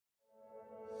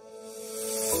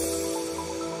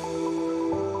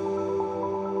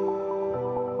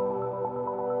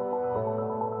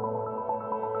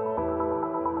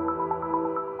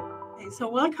So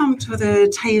welcome to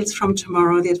the Tales from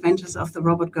Tomorrow, the adventures of the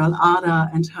robot girl Ada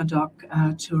and her dog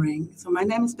Turing. So my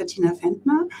name is Bettina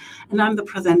Pfaendner, and I'm the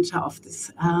presenter of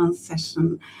this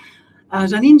session.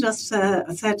 Janine just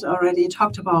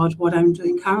talked about what I'm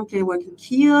doing currently, working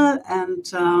here, and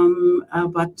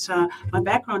but my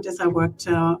background is I worked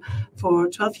for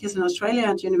 12 years in Australia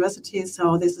at university,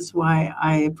 so this is why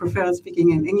I prefer speaking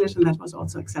in English, and that was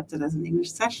also accepted as an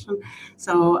English session.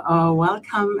 So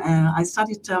welcome. I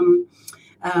studied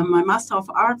my Master of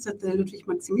Arts at the Ludwig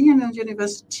Maximilian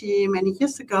University many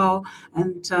years ago,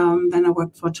 and then I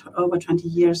worked for over 20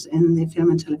 years in the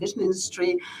film and television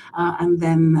industry, and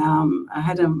then I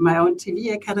had my own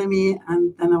TV academy,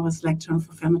 and then I was lecturing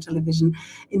for film and television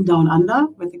in Down Under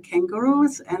with the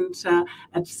kangaroos, and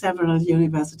at several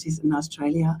universities in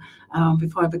Australia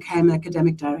before I became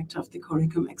academic director of the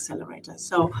Curriculum Accelerator.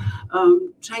 So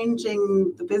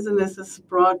changing the businesses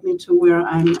brought me to where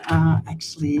I'm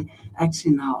actually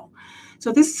now.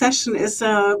 So this session is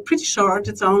pretty short.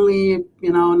 It's only,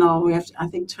 now we have, I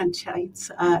think,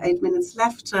 8 minutes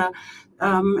left.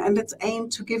 And it's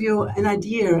aimed to give you an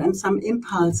idea and some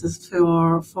impulses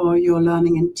for your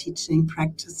learning and teaching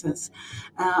practices.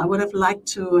 I would have liked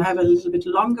to have a little bit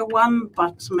longer one,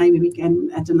 but maybe we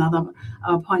can, at another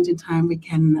point in time, we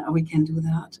can do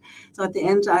that. So at the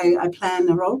end, I plan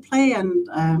a role play, and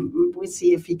we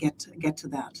see if we get to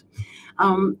that.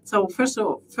 So first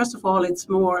of all, it's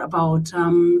more about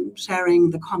sharing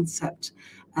the concept,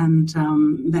 and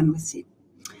then we see.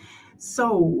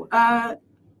 So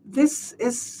this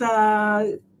is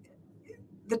the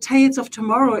Tales of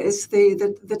Tomorrow is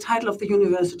the title of the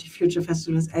University Future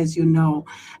Festivals, as you know,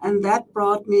 and that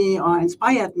brought me or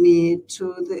inspired me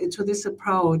to this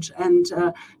approach and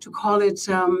to call it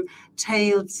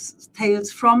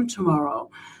Tales from Tomorrow.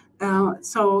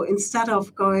 So instead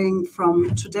of going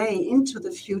from today into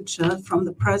the future, from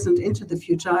the present into the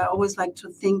future, I always like to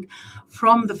think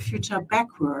from the future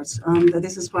backwards.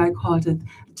 This is why I called it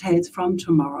Tales from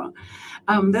Tomorrow.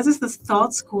 This is this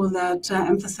thought school that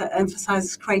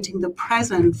emphasizes creating the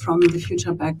present from the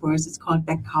future backwards. It's called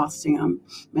backcasting.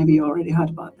 Maybe you already heard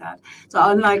about that. So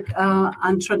unlike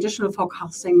untraditional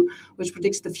forecasting, which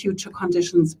predicts the future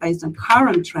conditions based on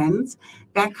current trends,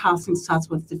 backcasting starts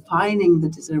with defining the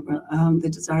desirable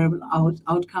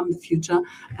outcome, the future,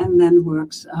 and then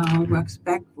works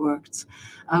backwards.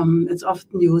 It's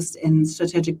often used in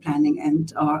strategic planning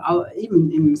and or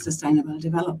even in sustainable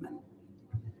development.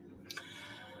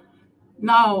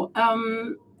 Now,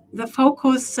 the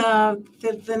focus,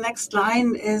 the next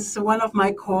line is one of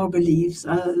my core beliefs.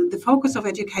 The focus of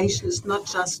education is not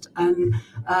just on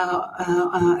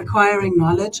acquiring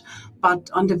knowledge, but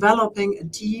on developing a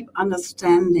deep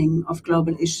understanding of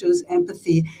global issues,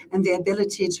 empathy, and the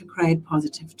ability to create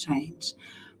positive change.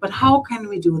 But how can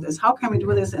we do this? How can we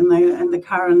do this in the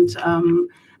current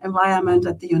environment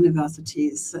at the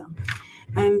universities?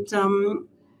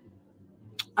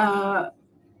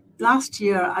 Last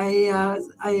year,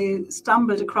 I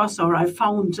stumbled across, or I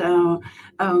found a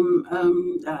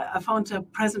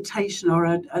presentation or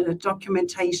a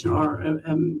documentation or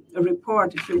a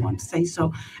report, if you want to say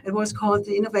so. It was called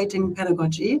the Innovating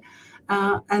Pedagogy,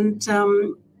 and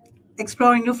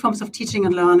exploring new forms of teaching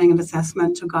and learning and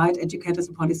assessment to guide educators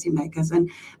and policymakers. And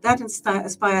that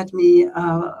inspired me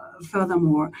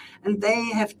furthermore. And they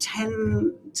have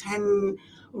 10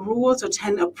 rules or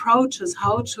 10 approaches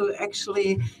how to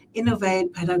actually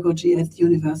innovate pedagogy at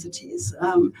universities.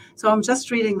 So I'm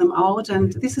just reading them out,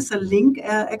 and this is a link.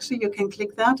 Actually, you can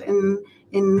click that in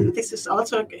this is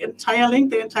also an entire link.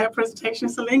 The entire presentation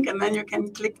is a link, and then you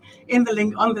can click in the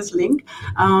link on this link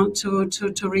to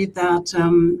read that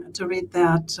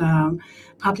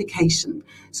publication.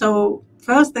 So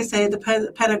first, they say the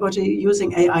pedagogy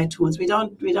using AI tools. We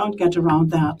don't get around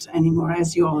that anymore,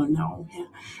 as you all know. Yeah.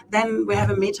 Then we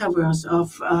have a metaverse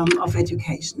of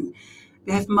education.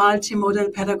 We have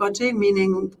multimodal pedagogy,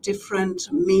 meaning different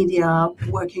media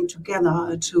working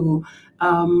together to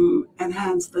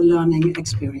enhance the learning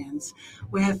experience.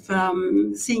 We have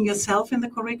seeing yourself in the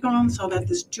curriculum so that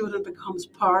the student becomes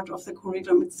part of the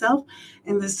curriculum itself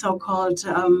in the so-called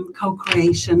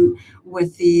co-creation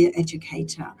with the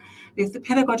educator. We have the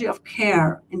pedagogy of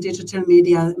care in digital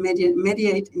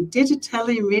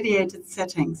digitally mediated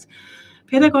settings.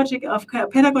 Pedagogy of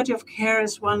care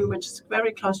is one which is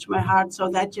very close to my heart, so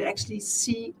that you actually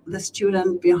see the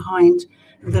student behind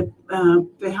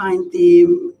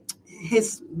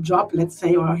his job, let's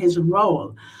say, or his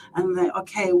role, and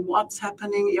okay, what's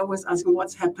happening? You're always asking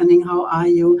what's happening, how are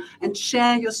you, and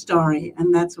share your story,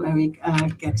 and that's where we are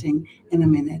getting in a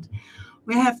minute.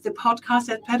 We have the podcast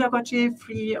at Pedagogy,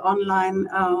 free online,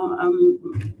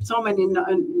 so many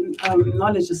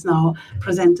knowledges now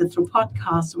presented through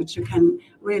podcasts, which you can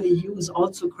really use,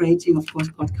 also creating, of course,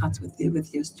 podcasts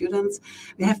with your students.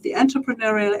 We have the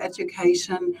entrepreneurial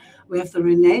education. We have the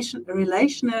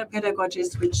relational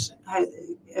pedagogies, which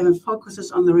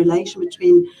focuses on the relation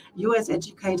between you as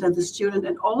educator, the student,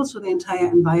 and also the entire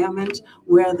environment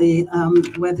where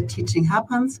the teaching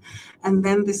happens. And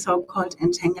then the so-called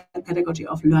entangled pedagogy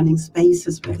of learning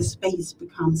spaces, where the space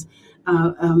becomes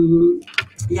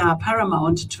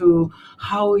paramount to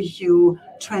how you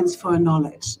transfer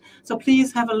knowledge. So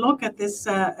please have a look at this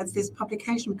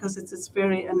publication, because it's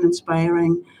very an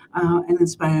inspiring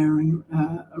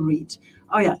read.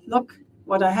 Oh yeah, look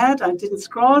what I had. I didn't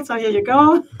scroll, so here you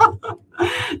go.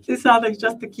 These are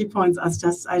just the key points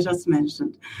I just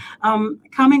mentioned.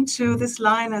 Coming to this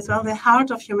line as well, the heart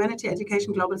of humanity,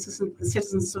 education, global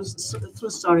citizens through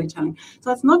storytelling.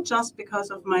 So it's not just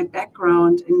because of my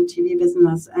background in TV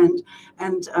business and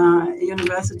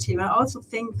university, but I also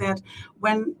think that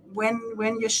when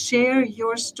you share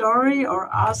your story or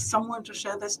ask someone to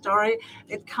share their story,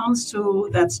 it comes to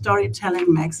that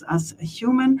storytelling makes us a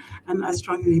human, and I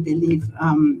strongly believe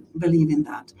in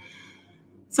that.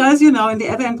 So as you know, in the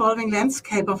ever-evolving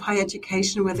landscape of higher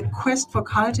education, where the quest for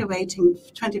cultivating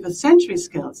 21st century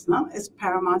skills is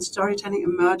paramount, storytelling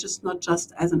emerges not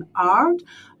just as an art,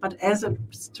 but as a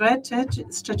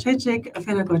strategic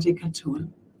pedagogical tool.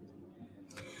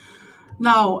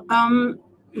 Now,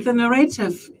 the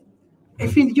narrative,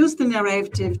 if we use the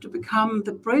narrative to become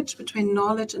the bridge between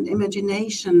knowledge and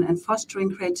imagination and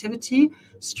fostering creativity,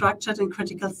 structured and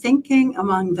critical thinking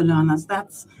among the learners,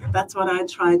 that's what I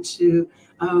try to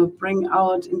bring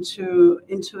out into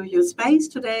your space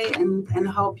today, and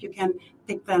hope you can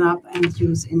pick that up and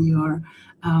use in your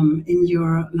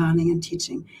learning and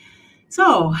teaching.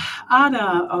 So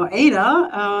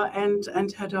Ada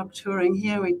and her dog Turing,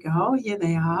 here we go. Here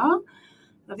they are.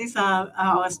 So these are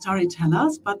our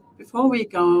storytellers, but before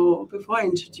I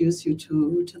introduce you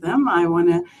to them, I want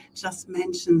to just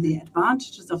mention the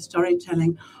advantages of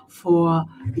storytelling for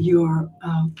your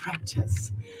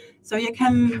practice. So you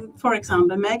can, for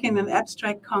example, make an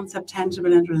abstract concept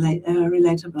tangible and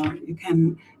relatable. You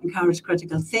can encourage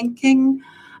critical thinking.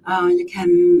 You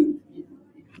can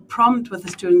prompt the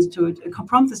students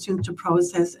to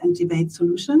process and debate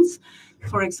solutions.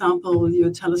 For example,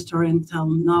 you tell a story and tell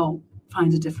them, now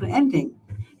find a different ending.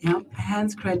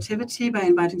 Enhance creativity by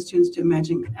inviting students to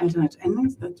imagine alternate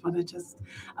endings. That's what I just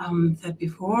said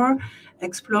before.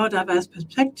 Explore diverse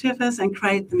perspectives and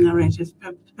create the narrative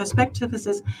perspectives.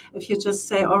 Is if you just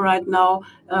say, all right, now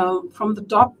from the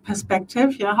dog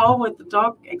perspective, how would the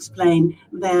dog explain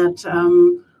that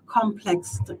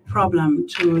complex problem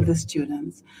to the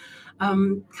students?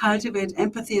 Cultivate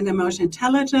empathy and emotional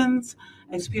intelligence,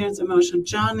 experience emotional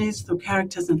journeys through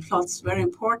characters and plots. Very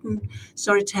important.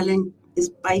 Storytelling is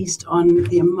based on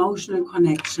the emotional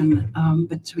connection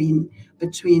between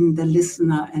the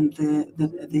listener and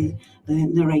the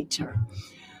narrator.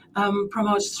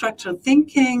 Promotes structured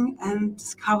thinking and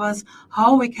discovers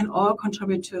how we can all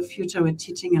contribute to a future where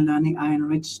teaching and learning are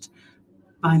enriched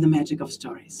by the magic of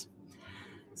stories.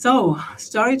 So,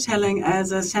 storytelling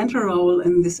as a central role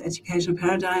in this education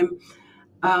paradigm,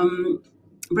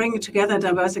 bringing together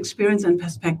diverse experience and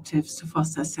perspectives to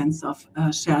foster a sense of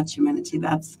shared humanity.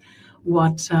 That's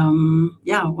what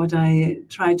I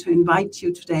try to invite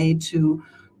you today to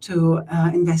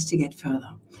investigate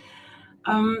further.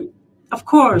 Of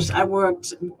course, I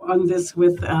worked on this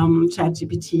with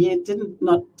ChatGPT. It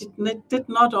did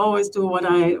not always do what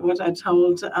I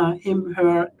told him,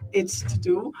 her, it to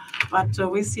do, but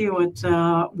we see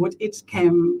what it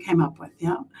came up with.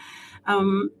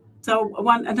 So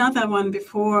another one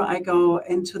before I go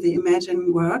into the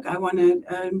Imagine work, I want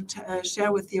to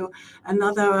share with you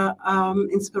another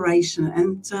inspiration,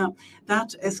 and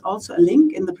that is also a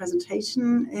link in the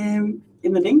presentation.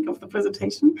 In the link of the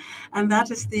presentation, and that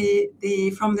is the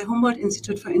from the Humboldt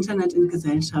Institute for Internet und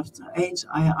Gesellschaft,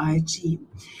 HIIG.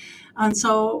 And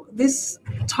so this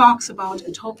talks about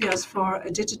utopias for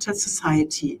a digital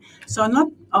society. So not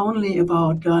only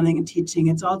about learning and teaching,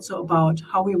 it's also about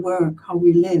how we work, how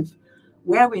we live,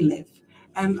 where we live.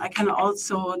 And I can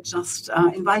also just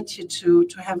invite you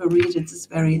to have a read. It's this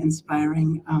very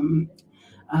inspiring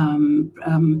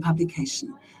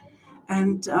publication.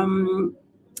 And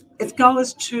it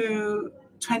goes to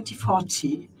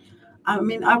 2040. I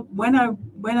mean, when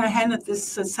I handed this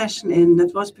session in,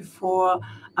 that was before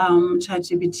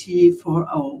ChatGPT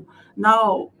 4.0.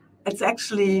 Now it's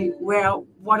actually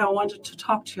what I wanted to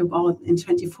talk to you about in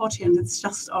 2040, and it's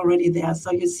just already there.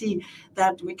 So you see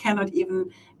that we cannot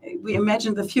even, we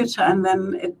imagine the future, and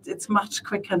then it's much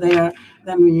quicker there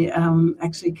than we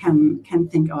actually can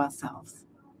think ourselves.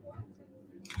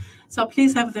 So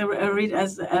please have a read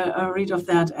of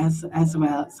that as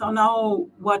well. So now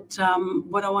what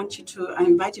I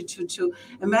invite you to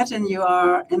imagine you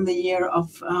are in the year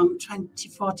of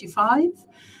 2045.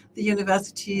 The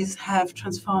universities have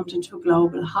transformed into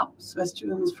global hubs where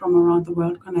students from around the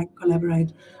world connect,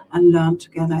 collaborate, and learn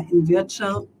together in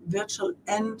virtual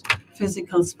and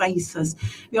physical spaces.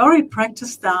 We already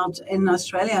practiced that in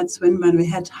Australia at Swinburne. We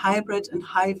had hybrid and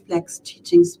high flex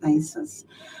teaching spaces.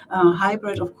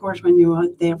 Hybrid, of course, when you are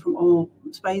there from all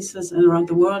spaces and around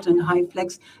the world, and high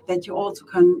flex that you also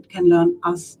can learn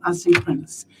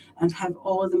asynchronous and have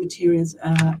all the materials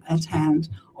at hand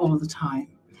all the time.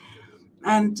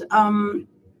 And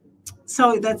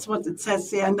so that's what it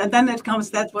says here. And then it comes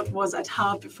that what was at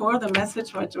heart before the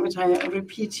message, which I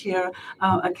repeat here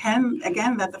again,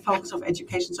 that the focus of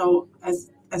education, so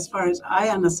as far as I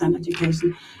understand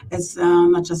education, is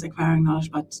not just acquiring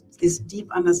knowledge, but this deep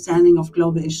understanding of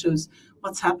global issues,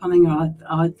 what's happening out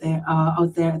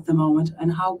there at the moment,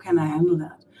 and how can I handle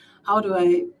that? How do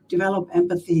I develop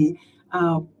empathy,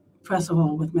 first of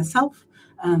all, with myself,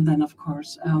 and then, of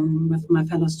course, with my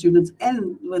fellow students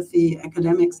and with the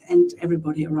academics and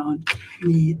everybody around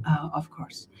me, of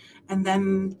course. And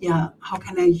then, how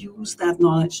can I use that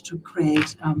knowledge to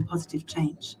create positive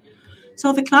change?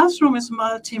 So the classroom is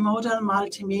multimodal,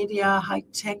 multimedia,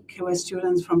 high-tech, where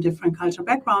students from different cultural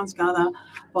backgrounds gather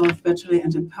both virtually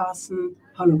and in person,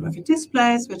 holographic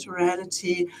displays, virtual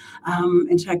reality,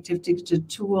 interactive digital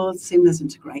tools, seamless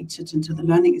integrated into the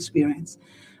learning experience.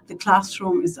 The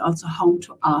classroom is also home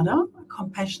to Ada, a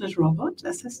compassionate robot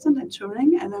assistant at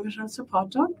Turing, and a visual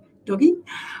support doggy,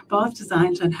 both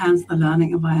designed to enhance the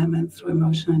learning environment through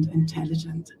emotional and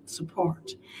intelligent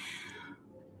support.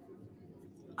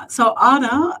 So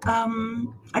Ada,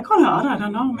 I call her Ada, I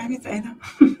don't know, maybe it's Ada.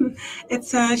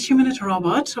 It's a humanoid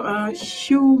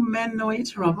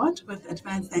robot with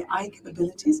advanced AI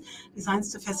capabilities designed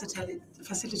to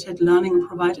facilitate learning and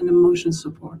provide an emotional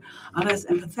support. Ada is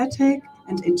empathetic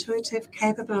and intuitive,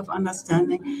 capable of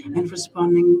understanding and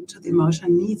responding to the emotional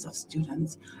needs of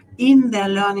students in their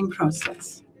learning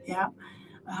process. Yeah.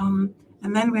 And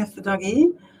then we have the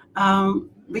doggy.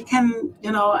 We can,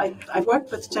 I've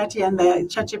worked with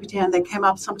ChatGPT, and they came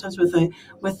up sometimes with a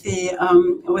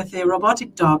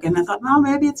robotic dog, and I thought, no,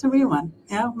 maybe it's a real one.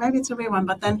 Yeah, maybe it's a real one.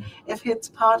 But then, if it's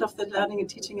part of the learning and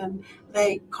teaching, and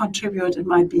they contribute, it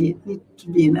might need to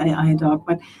be an AI dog.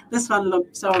 But this one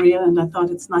looked so real, and I thought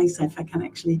it's nice if I can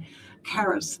actually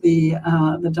caress the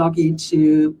doggy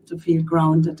to feel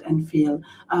grounded and feel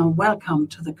welcome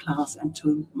to the class and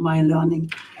to my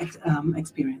learning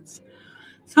experience.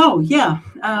 So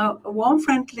warm,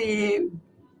 friendly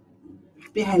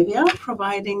behavior,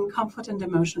 providing comfort and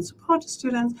emotional support to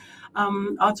students,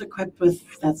 also equipped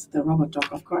with, that's the robot dog,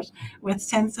 of course, with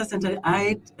sensors and an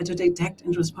eye to detect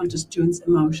and respond to students'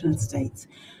 emotional states.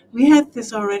 We had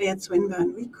this already at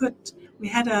Swinburne. We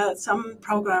had some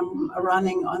program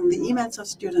running on the emails of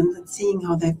students and seeing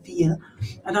how they feel.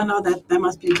 I don't know, that there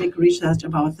must be big research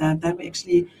about that we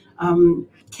actually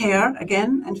care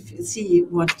again and see in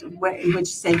which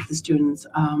state the students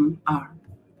are.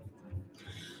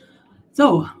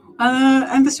 So,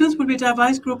 and the students will be a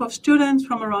diverse group of students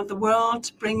from around the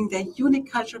world, bringing their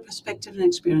unique cultural perspective and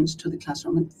experience to the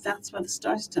classroom. And that's where the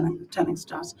storytelling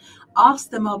starts.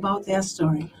 Ask them about their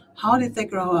story. How did they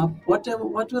grow up? What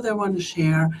do they want to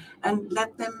share? And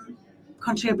let them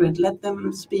contribute, let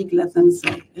them speak, let them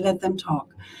say, let them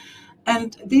talk.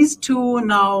 And these two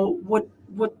now would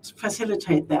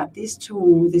facilitate that. These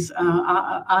two,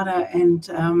 Ada and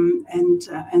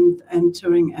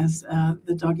Turing as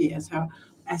the doggy, as her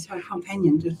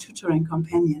companion, the tutoring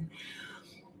companion.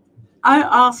 I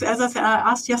asked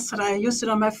yesterday. I used it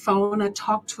on my phone. I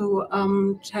talked to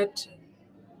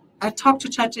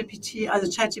ChatGPT,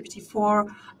 ChatGPT 4,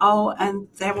 and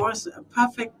there was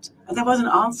an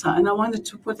answer, and I wanted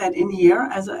to put that in here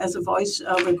as a voice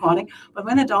recording. But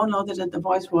when I downloaded it, the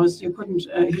voice was, you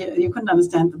couldn't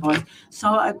understand the voice. So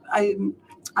I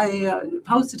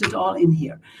posted it all in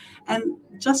here, and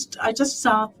I just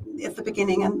saw at the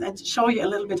beginning and show you a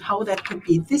little bit how that could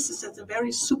be. This is at a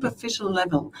very superficial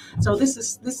level, so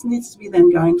this needs to be then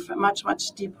going much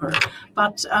deeper.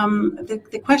 But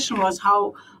the question was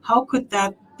how could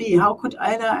that be? How could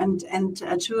Ada and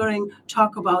Turing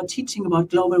talk about teaching about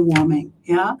global warming?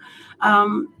 Yeah.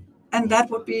 And that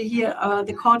would be here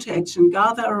the call to action.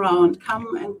 Gather around,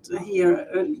 come and here.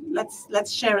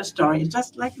 Let's share a story.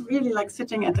 Just like really like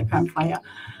sitting at the campfire,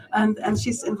 and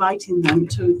she's inviting them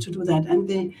to do that. And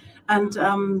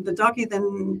the doggy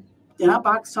then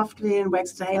barks softly and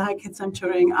wags the tail. Hi, kids, I'm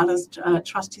Turing, Ada's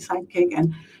trusty sidekick,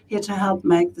 and here to help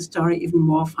make the story even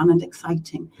more fun and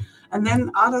exciting. And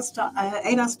then Ada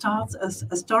starts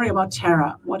a story about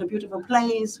Terra. What a beautiful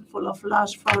place, full of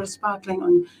lush forest sparkling,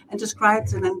 and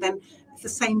describes it, and then at the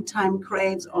same time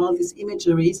creates all these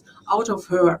imageries out of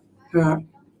her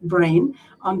brain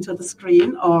onto the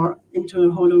screen or into a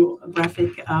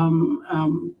holographic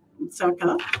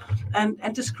circle,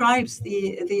 and describes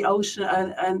the ocean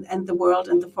and the world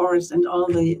and the forest and all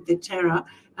the Terra,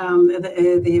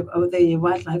 the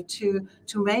wildlife to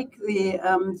make the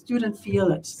student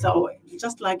feel it. So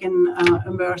just like an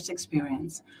immersed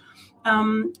experience.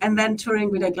 And then Turing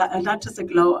with not just a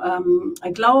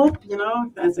globe,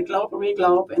 there's a globe, a real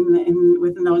globe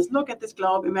with the nose. Look at this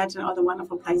globe, imagine all the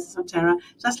wonderful places on Terra,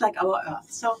 just like our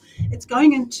Earth. So it's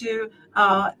going into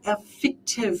a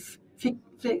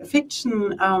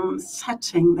fiction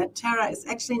setting that Terra is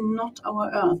actually not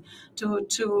our Earth,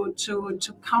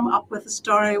 to come up with a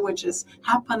story which is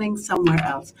happening somewhere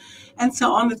else, and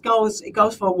so on. It goes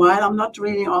for a while. I'm not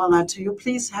reading all that to you.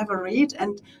 Please have a read,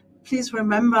 and please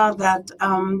remember that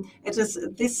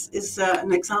this is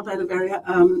an example at a very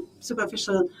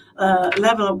superficial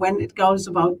level when it goes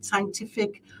about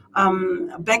scientific,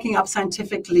 backing up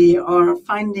scientifically or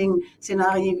finding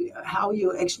scenario how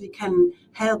you actually can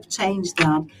help change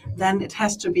that. Then it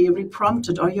has to be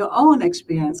reprompted, or your own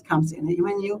experience comes in.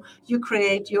 When you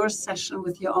create your session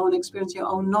with your own experience, your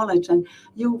own knowledge, and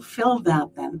you fill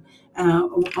that then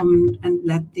and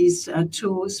let these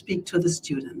tools speak to the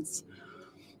students.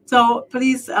 So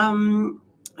please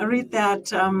read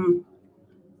that,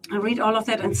 read all of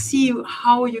that, and see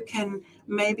how you can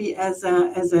maybe as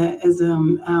a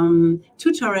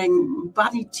tutoring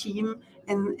buddy team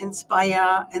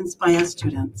inspire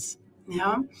students.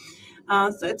 Yeah,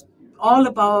 so it's all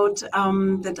about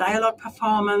the dialogue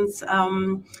performance,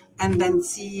 and then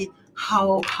see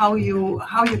how you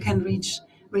can reach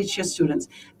your students.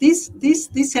 This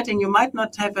setting, you might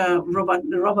not have a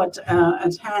robot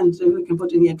at hand you can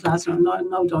put in your classroom,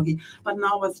 no doggy. But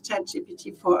now with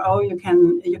ChatGPT 4.0,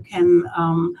 you can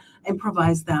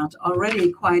improvise that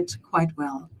already quite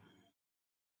well.